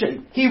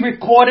revelation, he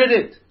recorded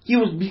it. He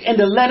was in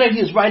the letter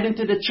he was writing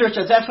to the church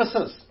at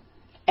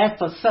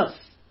Ephesus.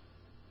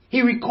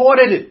 He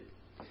recorded it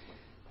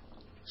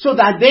so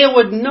that they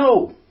would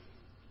know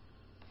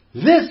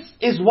this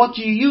is what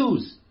you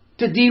use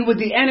to deal with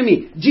the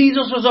enemy.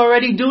 Jesus was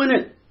already doing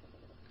it.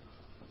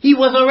 He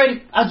was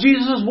already, as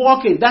Jesus was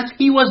walking,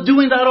 he was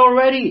doing that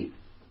already.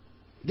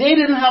 They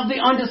didn't have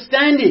the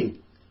understanding.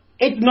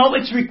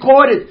 It's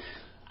recorded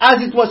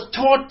as it was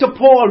taught to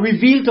Paul,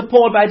 revealed to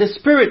Paul by the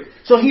Spirit.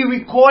 So he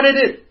recorded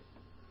it.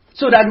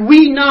 So that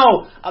we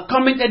now,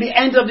 coming to the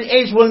end of the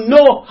age, will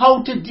know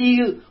how to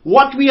deal,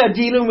 what we are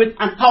dealing with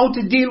and how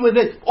to deal with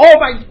it. Oh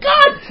my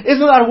God!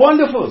 Isn't that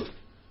wonderful?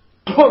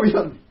 Glory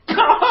to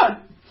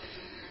God!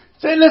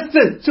 Say,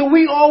 listen, so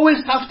we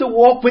always have to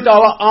walk with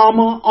our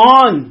armor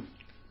on.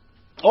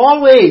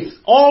 Always,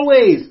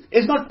 always.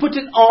 It's not put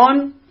it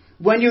on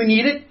when you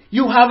need it.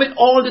 You have it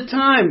all the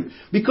time.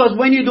 Because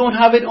when you don't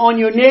have it on,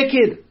 you're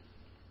naked.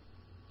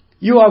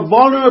 You are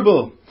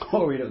vulnerable.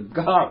 Glory to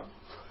God.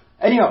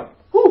 Anyhow,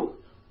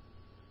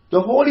 the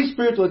Holy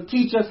Spirit will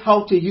teach us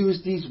how to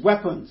use these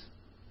weapons.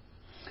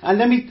 And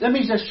let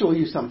me just show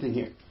you something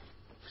here.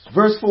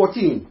 Verse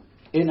 14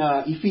 in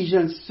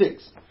Ephesians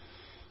 6.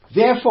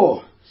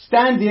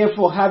 Stand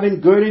therefore having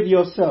girded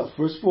yourself.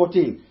 Verse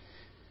 14.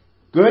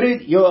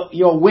 Girded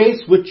your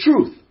waist with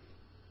truth.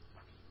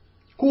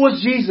 Who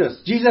was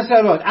Jesus? Jesus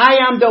said what?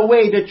 I am the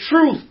way, the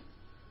truth.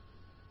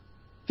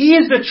 He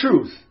is the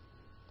truth.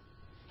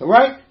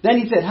 Alright? Then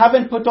he said,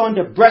 having put on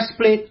the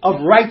breastplate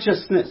of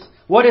righteousness.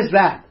 What is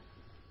that?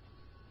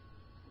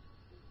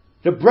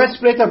 The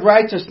breastplate of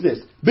righteousness.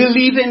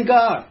 Believe in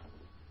God.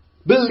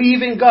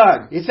 Believe in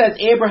God. It says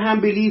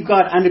Abraham believed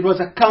God and it was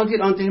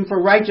accounted unto him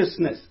for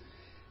righteousness.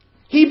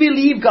 He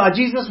believed God.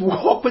 Jesus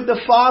walked with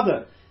the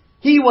Father.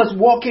 He was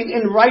walking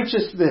in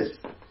righteousness.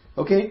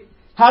 Okay?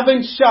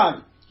 Having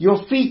shod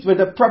your feet with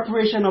the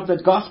preparation of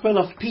the gospel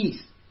of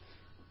peace.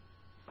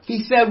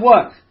 He said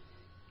what?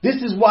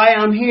 This is why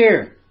I'm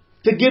here.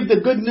 To give the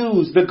good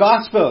news, the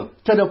gospel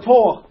to the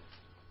poor.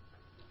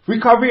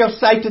 Recovery of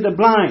sight to the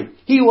blind.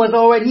 He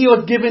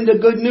was giving the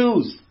good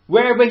news.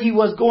 Wherever he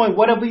was going,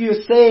 whatever he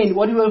was saying,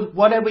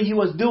 whatever he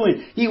was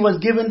doing, he was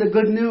giving the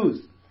good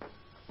news.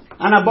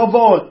 And above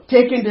all,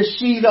 taking the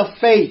shield of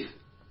faith.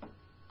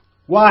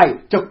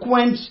 Why? To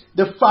quench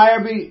the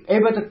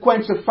able to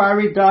quench the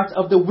fiery darts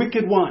of the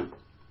wicked one.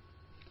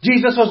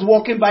 Jesus was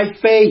walking by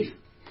faith.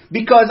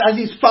 Because as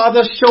his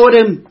Father showed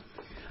him,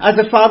 as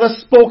the Father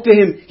spoke to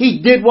him,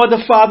 he did what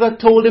the Father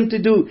told him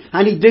to do.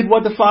 And he did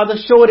what the Father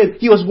showed him.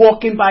 He was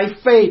walking by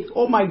faith.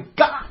 Oh my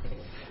God.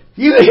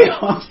 You hear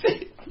what I'm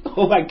saying?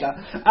 Oh my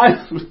God.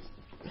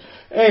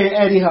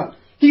 Anyhow,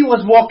 he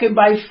was walking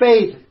by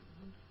faith.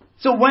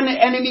 So when the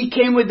enemy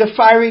came with the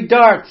fiery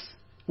darts,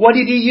 what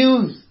did he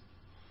use?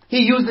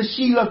 He used the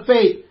shield of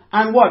faith.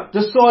 And what?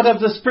 The sword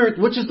of the Spirit,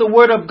 which is the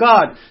word of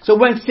God. So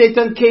when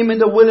Satan came in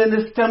the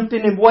wilderness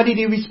tempting him, what did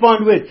he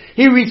respond with?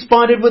 He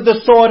responded with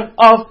the sword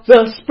of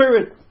the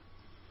Spirit.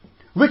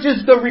 Which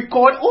is the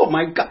record. Oh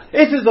my God.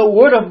 This is the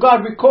word of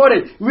God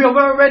recorded. We have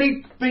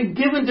already been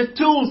given the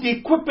tools, the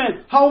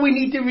equipment, how we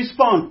need to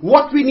respond,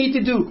 what we need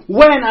to do,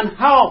 when and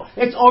how.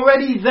 It's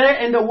already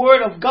there in the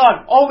word of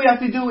God. All we have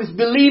to do is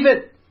believe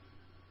it.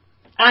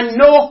 And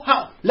know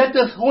how. Let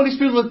the Holy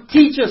Spirit will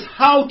teach us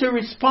how to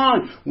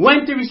respond,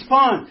 when to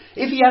respond.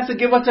 If He has to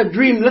give us a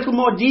dream, little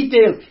more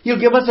detail, He'll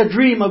give us a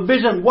dream, a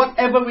vision,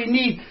 whatever we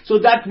need, so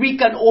that we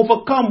can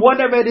overcome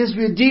whatever it is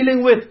we're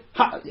dealing with.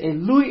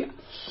 Hallelujah.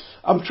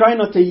 I'm trying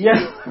not to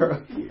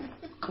yell.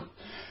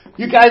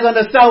 You guys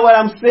understand what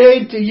I'm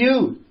saying to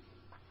you?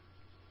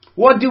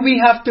 What do we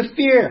have to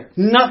fear?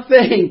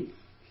 Nothing.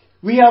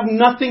 We have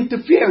nothing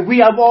to fear. We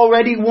have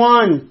already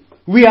won.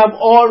 We have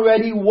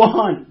already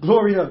won.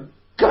 Glory to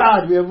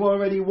God, we have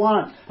already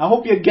won. I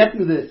hope you're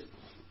getting this.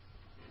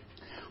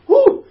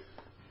 Woo!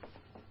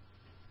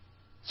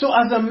 So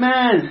as a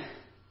man,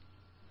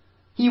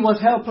 he was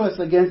helpless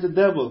against the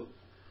devil.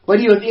 But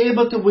he was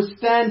able to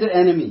withstand the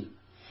enemy.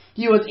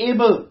 He was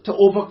able to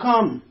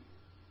overcome.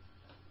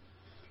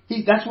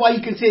 That's why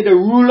you can say the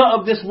ruler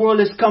of this world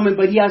is coming,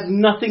 but he has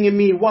nothing in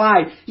me.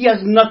 Why? He has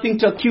nothing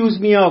to accuse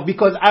me of,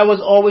 because I was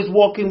always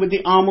walking with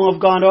the armor of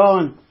God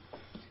on.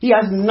 He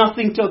has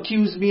nothing to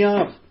accuse me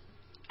of.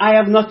 I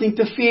have nothing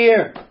to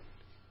fear.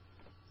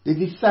 The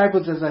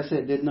disciples, as I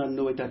said, did not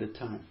know it at the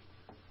time.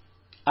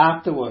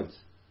 Afterwards,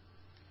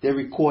 they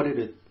recorded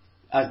it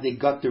as they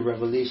got the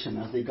revelation,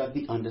 as they got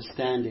the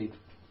understanding.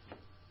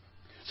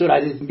 So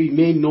that it be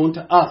made known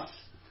to us,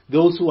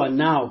 those who are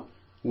now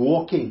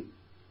walking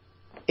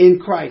in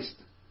Christ.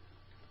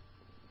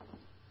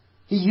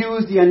 He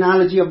used the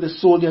analogy of the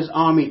soldier's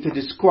army to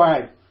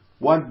describe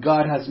what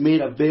God has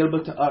made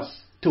available to us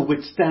to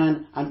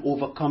withstand and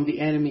overcome the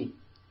enemy.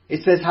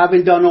 It says,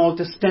 having done all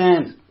to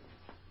stand.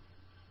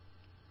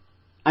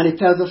 And it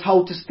tells us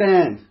how to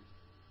stand.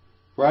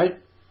 Right?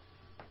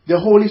 The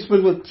Holy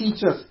Spirit will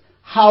teach us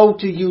how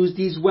to use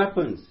these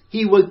weapons.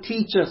 He will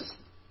teach us.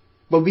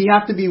 But we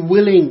have to be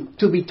willing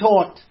to be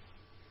taught.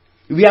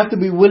 We have to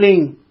be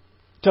willing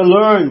to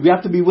learn. We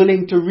have to be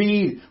willing to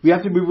read. We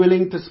have to be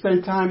willing to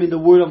spend time in the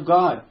Word of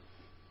God.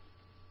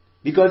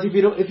 Because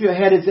if your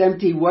head is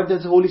empty, what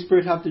does the Holy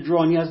Spirit have to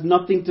draw on? He has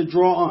nothing to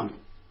draw on.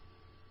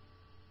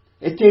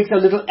 It takes a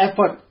little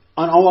effort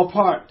on our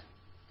part.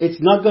 It's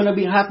not going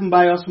to happen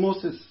by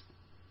osmosis.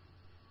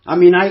 I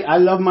mean, I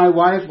love my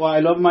wife or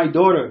I love my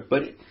daughter,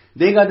 but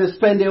They got to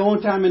spend their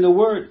own time in the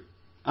Word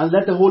and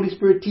let the Holy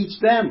Spirit teach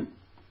them.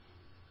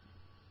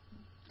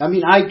 I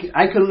mean,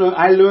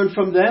 I learn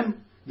from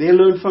them. They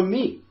learn from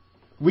me.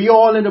 We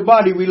all in the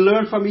body, we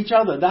learn from each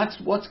other. That's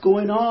what's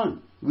going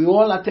on. We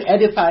all have to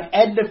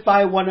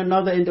edify one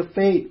another in the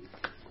faith.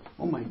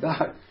 Oh my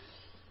God.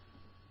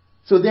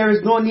 So there is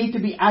no need to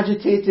be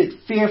agitated,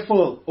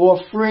 fearful,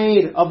 or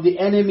afraid of the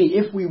enemy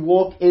if we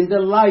walk in the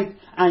light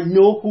and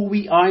know who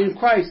we are in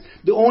Christ.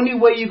 The only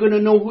way you're going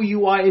to know who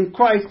you are in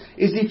Christ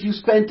is if you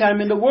spend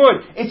time in the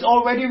Word. It's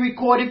already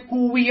recorded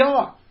who we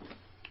are.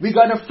 We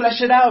got to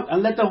flesh it out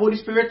and let the Holy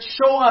Spirit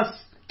show us,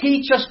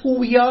 teach us who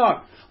we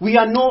are. We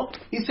are no,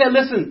 he said,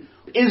 listen,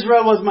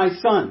 Israel was my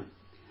son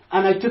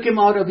and I took him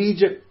out of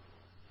Egypt.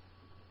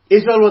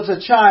 Israel was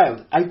a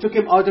child. I took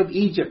him out of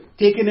Egypt,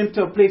 taking him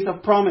to a place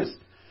of promise.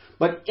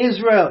 But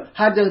Israel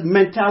had the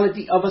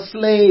mentality of a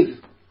slave.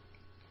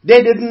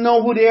 They didn't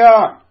know who they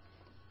are,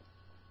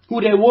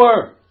 who they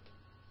were.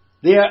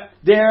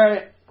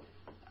 They're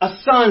a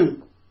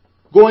son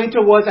going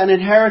towards an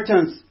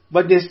inheritance,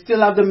 but they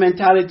still have the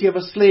mentality of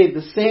a slave.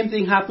 The same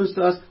thing happens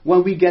to us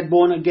when we get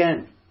born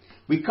again.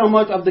 We come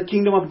out of the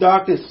kingdom of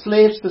darkness,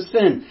 slaves to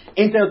sin,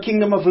 into a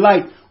kingdom of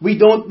light. We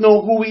don't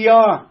know who we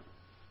are.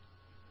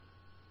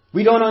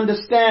 We don't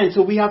understand,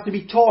 so we have to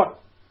be taught.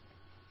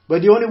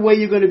 But the only way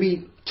you're going to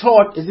be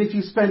taught is if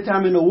you spend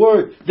time in the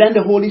Word. Then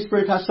the Holy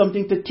Spirit has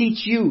something to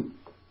teach you.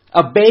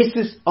 A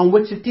basis on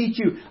which to teach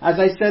you. As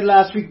I said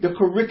last week, the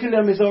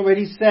curriculum is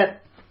already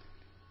set.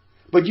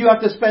 But you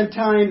have to spend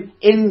time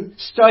in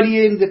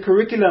studying the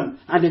curriculum.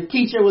 And the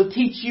teacher will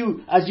teach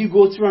you as you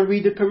go through and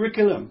read the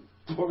curriculum.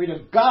 Glory to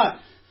God.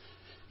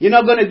 You're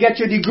not going to get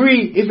your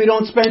degree if you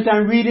don't spend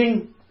time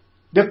reading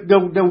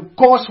the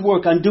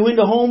coursework and doing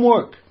the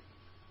homework.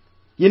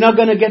 You're not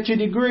going to get your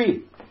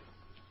degree.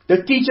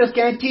 The teachers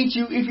can't teach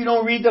you if you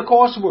don't read the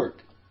coursework.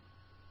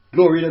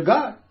 Glory to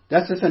God.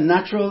 That's just a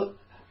natural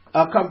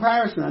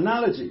comparison,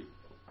 analogy.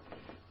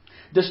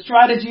 The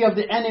strategy of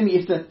the enemy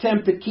is to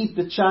attempt to keep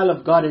the child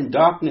of God in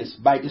darkness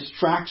by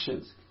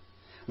distractions.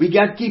 We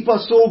got to keep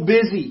us so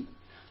busy,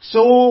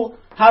 so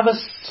have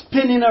us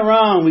spinning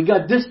around. We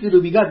got this to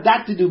do, we got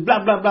that to do,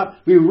 blah, blah, blah.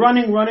 We're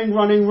running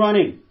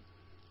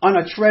on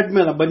a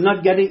treadmill, but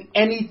not getting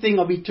anything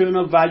of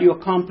eternal value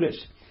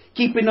accomplished.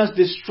 Keeping us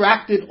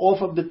distracted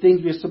off of the things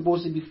we're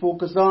supposed to be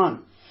focused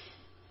on.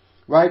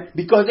 Right?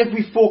 Because if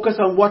we focus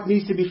on what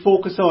needs to be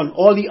focused on,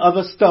 all the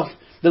other stuff,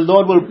 the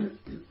Lord will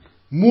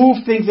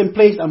move things in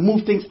place and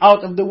move things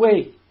out of the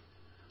way.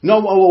 Now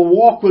our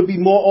walk will be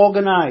more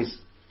organized,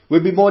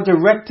 will be more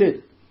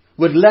directed,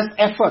 with less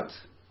effort.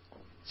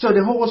 So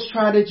the whole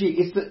strategy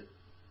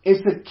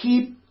is to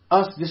keep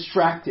us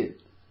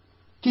distracted,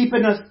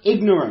 keeping us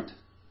ignorant.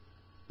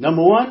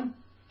 Number one,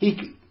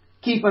 He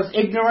keep us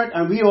ignorant,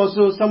 and we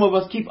also, some of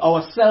us, keep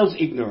ourselves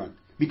ignorant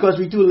because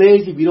we're too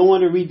lazy. We don't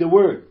want to read the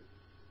Word.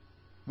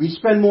 We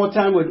spend more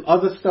time with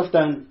other stuff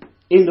than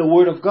in the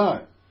Word of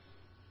God.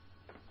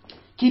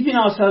 Keeping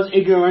ourselves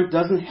ignorant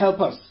doesn't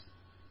help us.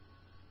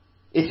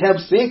 It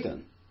helps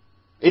Satan.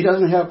 It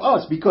doesn't help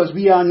us because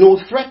we are no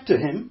threat to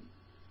him.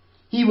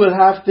 He will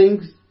have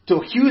things to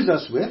accuse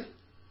us with.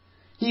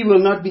 We will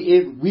not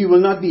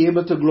be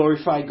able to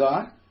glorify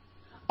God.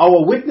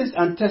 Our witness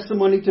and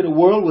testimony to the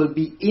world will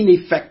be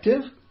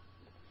ineffective.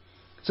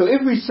 So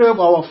if we serve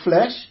our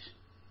flesh,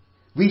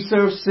 we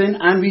serve sin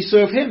and we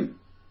serve him.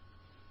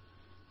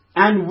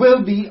 And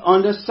will be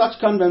under such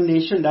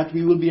condemnation that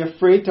we will be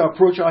afraid to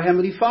approach our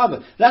Heavenly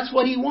Father. That's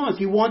what he wants.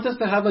 He wants us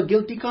to have a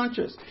guilty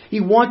conscience. He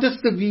wants us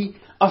to be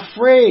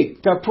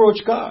afraid to approach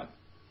God.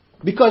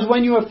 Because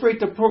when you're afraid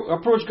to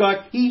approach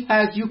God, he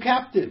has you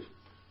captive.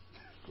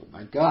 Oh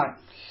my God.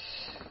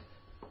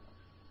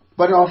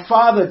 But our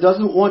Father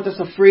doesn't want us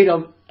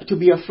to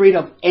be afraid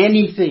of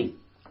anything.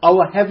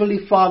 Our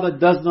Heavenly Father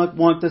does not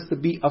want us to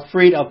be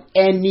afraid of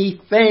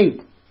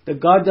anything. The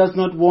God does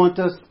not want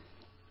us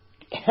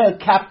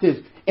held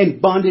captive in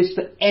bondage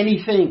to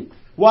anything.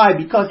 Why?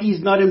 Because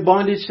he's not in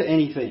bondage to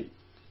anything.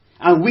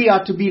 And we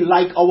are to be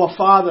like our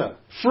Father.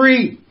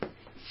 Free.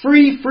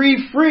 Free,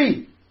 free,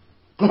 free.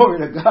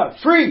 Glory to God.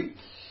 Free.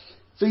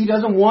 So he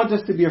doesn't want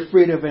us to be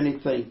afraid of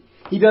anything.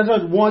 He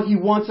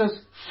wants us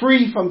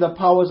free from the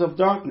powers of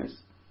darkness.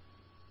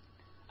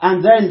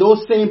 And then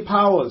those same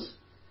powers,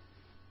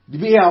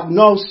 we are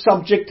now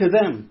subject to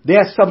them. They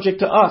are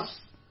subject to us.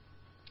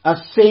 As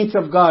saints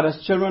of God,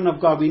 as children of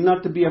God, we're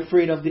not to be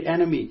afraid of the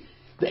enemy.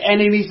 The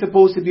enemy is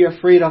supposed to be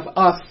afraid of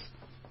us.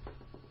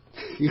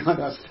 You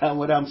understand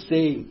what I'm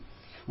saying?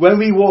 When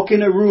we walk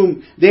in a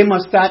room, they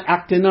must start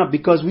acting up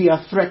because we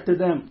are a threat to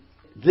them.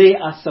 They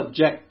are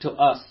subject to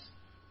us.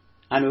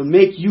 And it will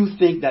make you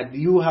think that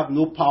you have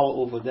no power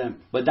over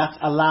them. But that's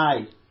a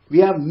lie. We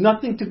have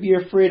nothing to be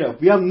afraid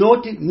of. We have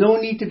no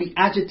need to be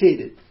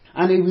agitated.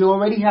 And we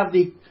already have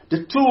the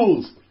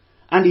tools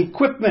and the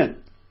equipment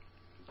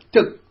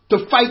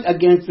to fight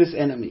against this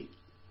enemy.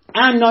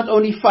 And not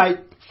only fight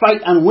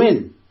and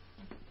win.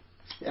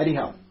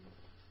 Anyhow.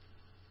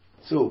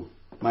 So,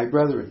 my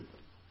brethren,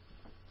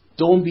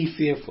 don't be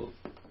fearful.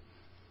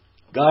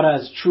 God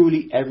has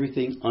truly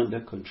everything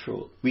under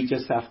control. We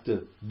just have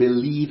to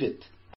believe it.